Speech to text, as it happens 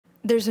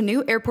There's a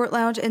new airport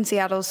lounge in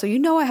Seattle, so you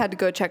know I had to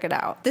go check it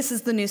out. This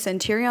is the new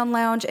Centurion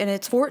lounge, and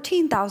it's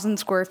 14,000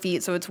 square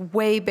feet, so it's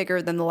way bigger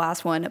than the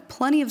last one.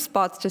 Plenty of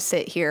spots to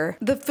sit here.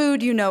 The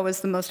food, you know, is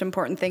the most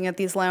important thing at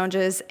these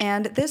lounges,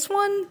 and this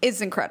one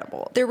is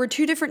incredible. There were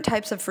 2 different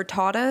types of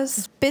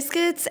frittatas,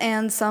 biscuits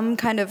and some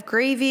kind of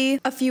gravy,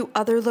 a few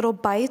other little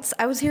bites.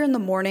 I was here in the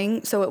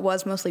morning, so it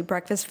was mostly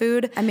breakfast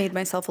food. I made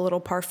myself a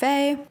little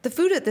parfait. The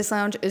food at this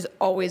lounge is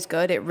always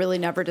good. It really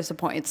never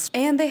disappoints.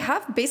 And they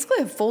have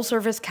basically a full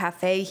service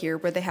cafe here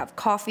where they have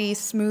coffee,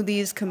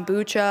 smoothies,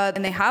 kombucha,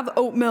 and they have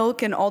oat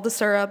milk and all the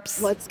syrups.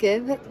 Let's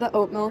give the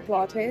oat milk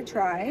latte a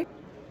try.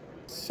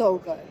 So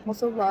good.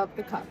 Also love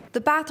the cup.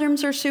 The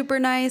bathrooms are super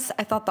nice.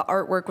 I thought the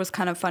artwork was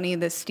kind of funny,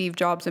 this Steve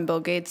Jobs and Bill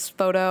Gates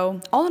photo.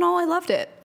 All in all, I loved it.